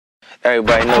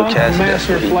Everybody know Cassidy, that's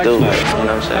what he do, you know what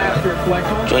I'm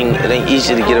saying? It ain't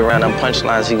easy to get around them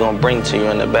punchlines he gonna bring to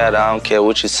you in the battle. I don't care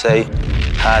what you say,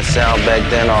 how it sound back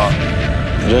then,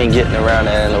 or you ain't getting around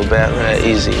that in no battle that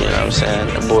easy, you know what I'm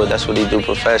saying? The boy, that's what he do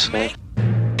professionally.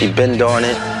 He been doing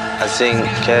it. I seen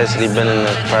Cassidy been in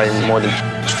probably more than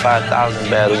 5,000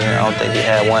 battles, and I don't think he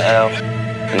had one L.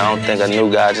 And I don't think a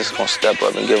new guy just gonna step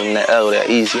up and give him that L that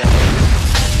easy.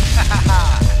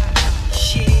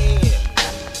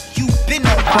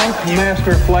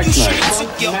 Master Flex Night.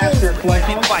 Master Flex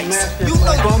advice. You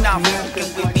know you're not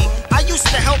fucking with me. I used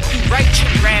to help you write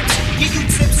your raps, give you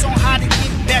tips on how to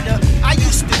get better. I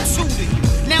used to tutor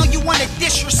you. Now you wanna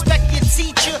disrespect your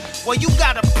teacher? Well, you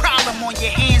got a problem on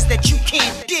your hands that you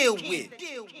can't deal with.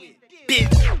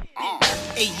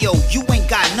 Hey yo, you ain't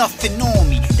got nothing on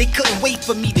me. They couldn't wait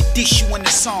for me to dish you in the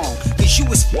song, cause you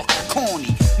was fucking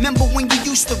corny. Remember when you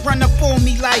used to run up on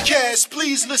me like, Cass,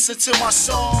 please listen to my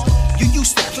song. You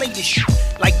used to play this shit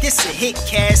like this a hit,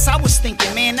 Cass. I was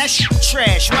thinking, man, that shit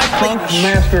trash. Why play this shit?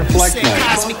 Master Flex You said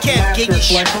Cosmic Cap gave you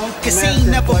shit, cause he ain't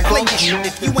never played this shit.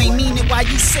 If you ain't mean it, why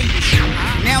you say this shit?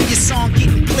 Now your song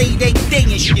getting played every day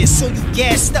and shit. So you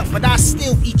gassed up, but I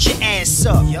still eat your ass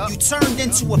up. You turned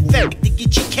into a ferret to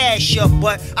get your cash up,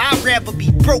 but I'd rather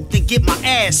be broke than get my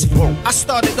ass broke. I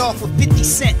started off with 50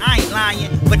 cents, I ain't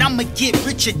lying, but I'ma get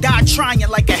rich or die trying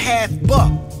like a half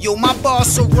buck. Yo, my bars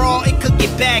so raw, it could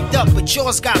get bagged up, but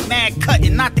yours got mad cut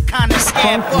and not the kind that's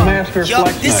half up. Yup,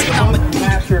 this what I'ma do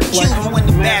to kill you in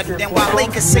the battle. Then while they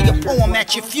could say a poem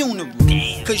at your funeral,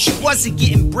 cause you wasn't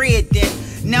getting bread then.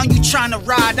 Now you tryna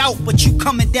ride out, but you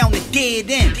coming down the dead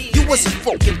end. You was a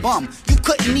fucking bum. You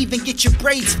couldn't even get your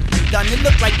braids done. It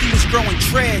looked like you was growing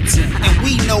dreads. And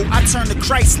we know I turned to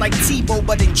Christ like Tebow,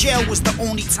 but in jail was the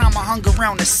only time I hung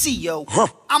around the CO.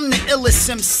 I'm the illest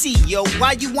MC, yo.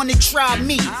 Why you wanna try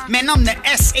me? Man, I'm the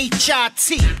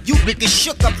S-H-I-T. You niggas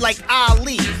shook up like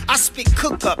Ali. I spit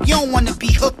cook up. You don't wanna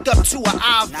be hooked up to an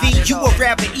IV. You would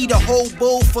rather eat a whole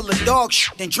bowl full of dog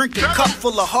shit than drink a cup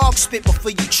full of hog spit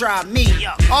before you try me.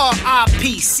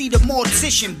 R.I.P. See the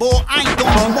mortician, boy. I ain't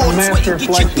doing no more twit and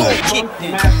get your door kicked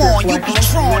in. Come on, you be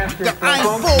drawn, nigga. I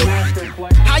ain't bull.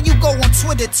 How you go on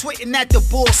Twitter twitting at the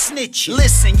bull snitch?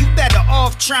 Listen, you better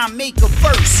off try and make a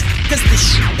verse, cause the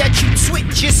shit that you twit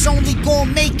just only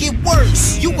gon' make it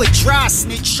worse. You a dry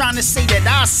snitch trying to say that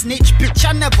I snitch. Bitch,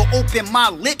 I never opened my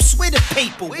lips with the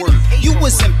paperwork. You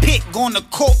was in pit going to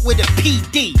court with a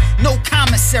PD. No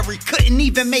commissary, couldn't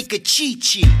even make a cheat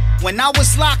sheet. When I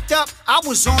was locked up, I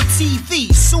was on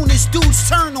TV. Soon as dudes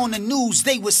turn on the news,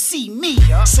 they would see me.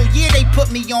 So yeah, they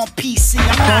put me on PC.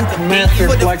 I'm not debating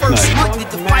for the first month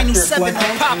at the final 7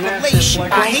 of population.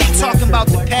 I hate talking about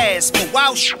the past, but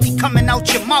wow, shit be coming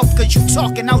out your mouth cause you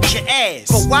talking out your ass.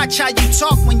 But watch how you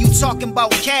talk when you talking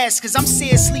about cash, cause I'm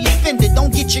seriously offended.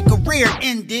 Don't get your career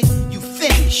ended, you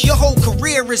finished. Your whole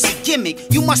career is a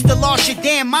gimmick. You must have lost your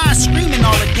damn mind screaming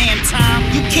all the damn time.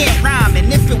 You can't rhyme,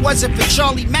 and if it wasn't for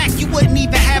Charlie Mack, you wouldn't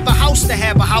even have a house to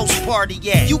have a house party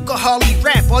at. You could hardly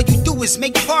rap, all you do is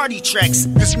make party tracks.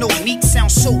 There's no Meek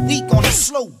sound so weak on a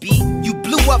slow beat. You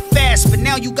blew up fast, but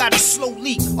now you got a slow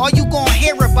leak. All you gon'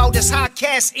 hear about is how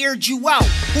Cass aired you out.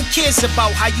 Who cares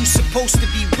about how you supposed to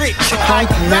be rich or how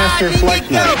you ride in your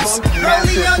girls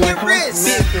early on your wrist?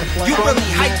 You really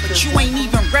hype, but you ain't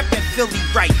even reppin' Philly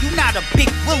right. You not a big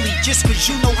willy just cause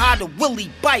you know how to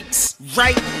willy bikes,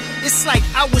 right? It's like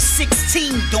I was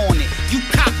 16 doing it. You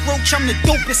cockroach, I'm the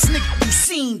dopest nigga you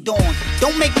seen doing.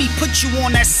 Don't make me put you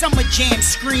on that Summer Jam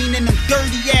screen in them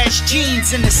dirty ass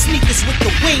jeans and the sneakers with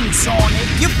the wings on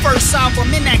it. Your first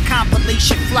album in that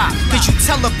compilation flop, cause you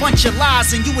tell a bunch of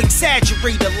lies and you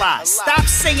exaggerate a lot. Stop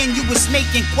saying you was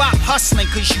making guap hustling,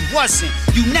 cause you wasn't.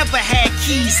 You never had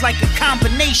keys like a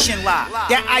combination lock.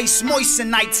 That ice moisten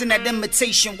nights and that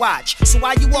imitation watch. So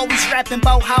why you always rapping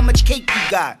about how much cake you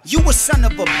got? You a son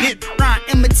of a bitch, trying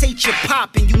to imitate your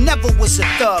pop, and you never was a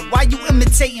thug. Why you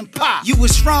imitating Pop? You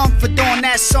was wrong for doing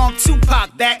that song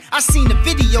Tupac back. I seen the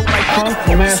video like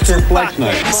Master Flex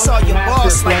Night. You saw your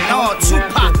boss like, no,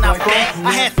 Tupac not bad.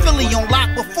 I had Philly on lock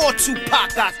before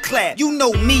Tupac got clapped. You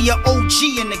know me, a OG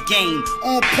in the game,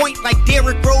 on point like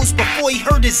Derrick Rose before he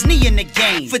hurt his knee in the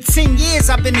game. For 10 years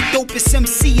I've been the dopest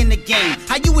MC in the game.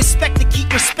 How you expect to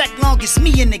keep respect respect long as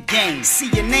me in the game. See,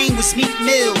 your name was Meek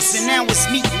Millz, and now it's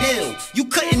Meek Mill. You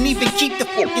couldn't even keep the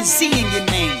fucking Z in your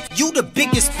name. You the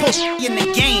biggest push in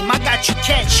the game. I got you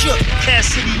cat shook.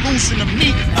 Cassidy losing to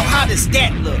Meek. Now how does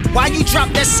that look? Why you drop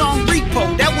that song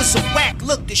Repo? That was a whack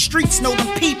look. The streets know them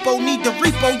people need to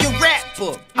repo your rap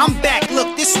book. I'm back,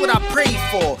 look, this what I prayed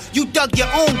for. You dug your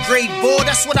own grave, boy.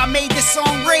 That's what I made this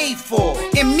song rave for.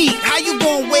 And Meek, how you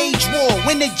gon' wage war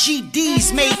when the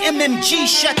GDs made MMG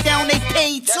shut down they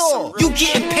paid tour? You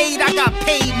getting paid, I got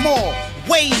paid more.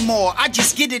 Way more, I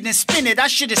just get it and spin it, I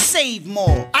should've saved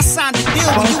more. I signed a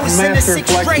deal when you was in the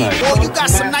 6th grade. Boy, you got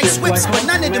some nice whips, but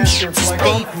none of them shits is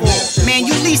paid for. Man,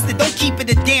 you leased it, don't keep it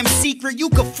a damn secret. You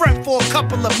could front for a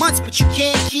couple of months, but you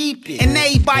can't keep it. And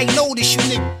everybody notice you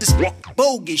niggas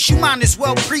bogus. You might as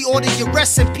well pre-order your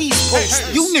rest in peace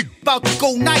poster. You niggas about to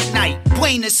go night-night,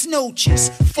 Buenas noches,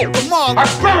 fuck them all. I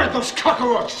buried those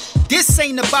cockroaches. This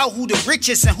ain't about who the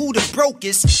richest and who the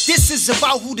brokest. This is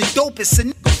about who the dopest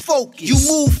and focus. You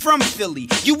moved from Philly,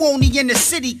 you only in the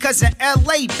city cause in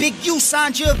LA, Big U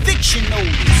signed your eviction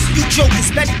notice. You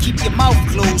jokers better keep your mouth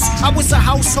closed. I was a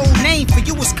household name for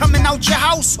you was coming out your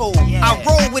household. I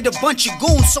roll with a bunch of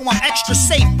goons so I'm extra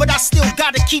safe, but I still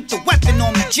gotta keep the weapon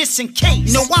on me just in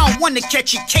case. No, I don't wanna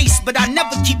catch a case, but I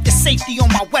never keep the safety on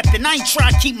my weapon. I ain't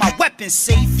trying to keep my weapon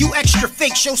safe. You extra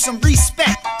fake, show some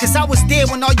respect, cause I was there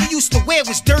when all you used to wear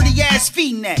was dirty ass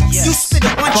V-necks. You spit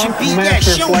a bunch of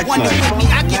BS, you don't wonder with me.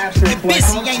 I get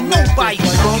busy, ain't nobody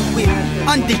fucking with me.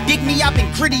 Underdig me, I've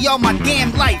been gritty all my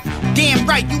damn life. Damn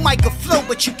right, you might could flow,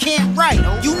 but you can't write.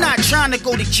 You not trying to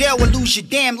go to jail or lose your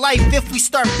damn life if we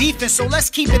start beefing, so let's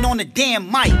keep it on the damn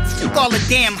mic. Fuck all the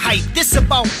damn hype, this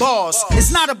about bars.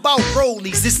 It's not about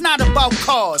rollies, it's not about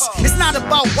cars. It's not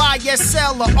about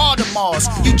YSL or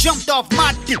Audemars. You jumped off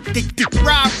my dick,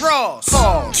 ride Ross.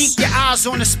 Keep your eyes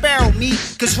on the sparrow, me,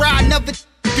 cause ride never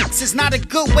this is not a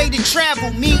good way to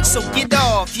travel, me. So get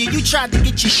off. Yeah, you tried to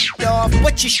get your shit off,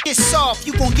 but your shit's soft.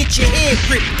 You gon' get your head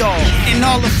ripped off. And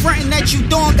all the frontin' that you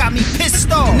doing got me pissed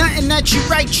off. Nothing that you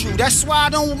write true, that's why I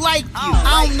don't like you.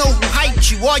 I don't know who hyped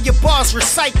you, all your bars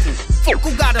recycled. Fuck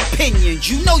who got opinions,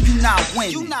 you know you not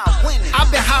winning.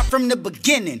 I've been hot from the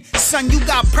beginning. Son, you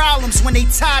got problems when they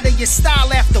tired of your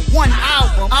style after one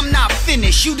album. I'm not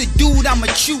finished, you the dude I'ma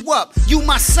chew up. You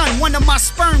my son, one of my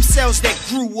sperm cells that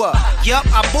grew up. Yup,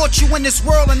 I brought you in this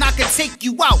world and I can take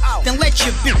you out. Then let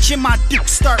your bitch and my dick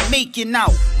start making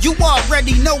out. You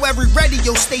already know every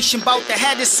radio station bout to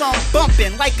have this song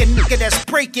bumping like a nigga that's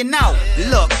breaking out.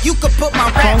 Look, you could put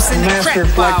my raps in the crack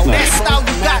file. That style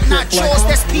you got not yours,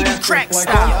 that's PD crack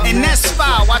style. And that's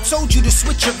foul, I told you to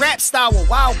switch your rap style a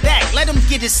while back. Let him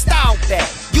get his style back.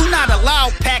 You not a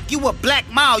loud pack, you a black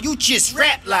mile, you just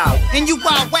rap loud. And you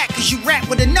wild whack cause you rap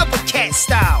with another cat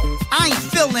style. I ain't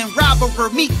feeling Robert or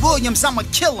Meek Williams, I'ma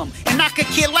kill him. And I could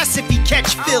care less if he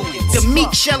catch feelings. The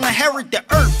Meek shall inherit the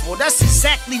earth. Well, that's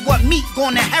exactly what Meek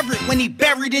gonna inherit when he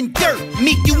buried in dirt.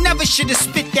 Meek, you never should've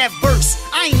spit that verse.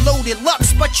 I ain't loaded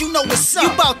Lux, but you know what's up.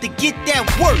 You about to get that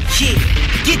work, yeah.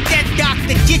 Get that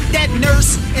doctor, get that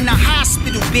nurse in the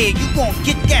hospital bed. You gon'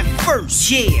 get that first,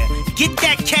 yeah. Get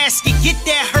that casket, get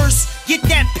that hearse. Get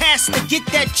that pastor, get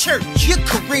that church. Your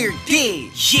career dead,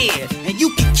 yeah. And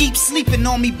you can keep sleeping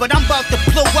on me, but I'm about to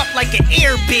blow up like an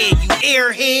airbag, you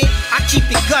airhead. I keep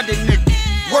it gutter, nigga.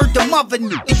 Word to mother,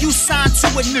 nigga. You signed to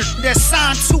a nigga that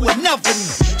signed to another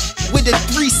nigga. With a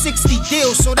 360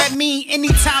 deal, so that mean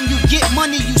anytime you get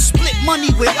money, you split money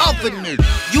with other niggas.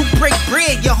 You break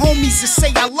bread, your homies will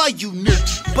say I love you,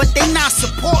 nigga. But they not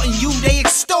supporting you, they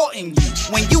extorting you.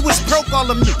 When you was broke, all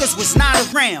them niggas was not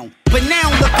around. But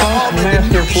now look at all of the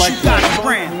niggas you got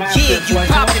around. Yeah, you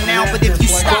poppin' now, but if you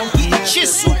stop getting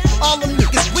chiseled, all them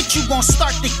niggas with you gon'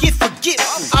 start to get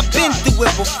forgetful. I've been through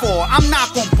it before, I'm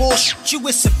not gon' bullshit you,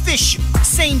 it's official.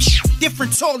 Same shit,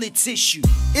 different toilet tissue.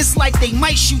 It's like they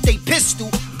might shoot they pistol,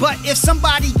 but if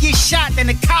somebody gets shot, then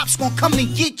the cops gon' come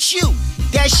and get you.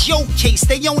 That's your case,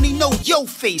 they only know your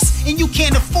face, and you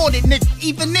can't afford it, nigga,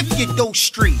 even if you're dough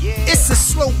street. It's a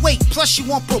slow wait, plus you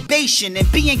on probation,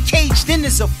 and being caged in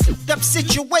is a fucked up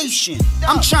situation.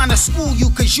 I'm tryna school you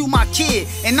cause you my kid,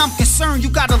 and I'm concerned you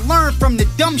gotta learn from the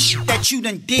dumb shit that you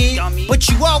done did. But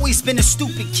you always been a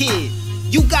stupid kid.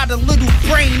 You got a little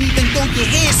brain even though your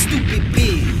head's stupid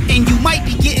big. And you might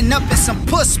be getting up in some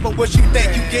puss, but what you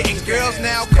think, you getting girls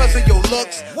now cause of your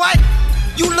looks? What?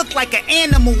 You look like an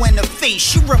animal in the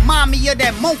face. You remind me of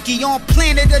that monkey on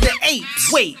Planet of the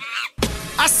Apes. Wait,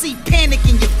 I see panic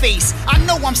in your face. I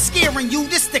know I'm scaring you,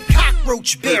 this the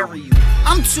cockroach bury you.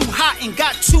 I'm too hot and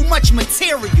got too much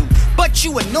material, but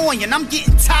you annoying, I'm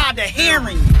getting tired of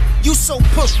hearing you. You so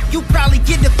push, you probably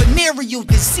get a venereal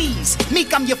disease.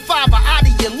 Meek, I'm your father out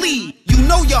of your league. You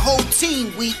know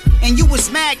team weak. And you was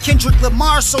mad Kendrick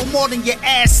Lamar so more than your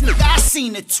ass nigga. I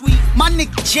seen a tweet. My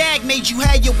nigga Jag made you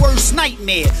have your worst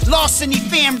nightmare. Lost any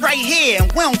fam right here,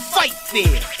 and we don't fight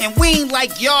fair. And we ain't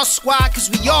like y'all squad,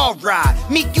 cause we all ride.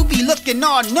 Meek, you be looking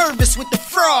all nervous with the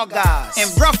frog eyes. And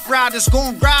Rough Riders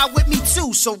gon' ride with me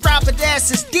too. So Robert ass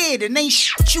is dead and ain't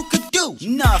shit you could do.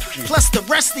 Nothing. Plus the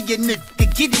rest of your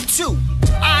nigga get it too.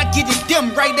 I get it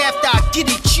them right after I get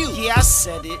it you. Yeah, I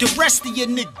said it. The rest of your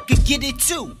nigga get it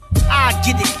too. I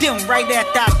get it them right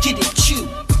after I get it you.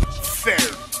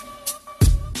 Fair.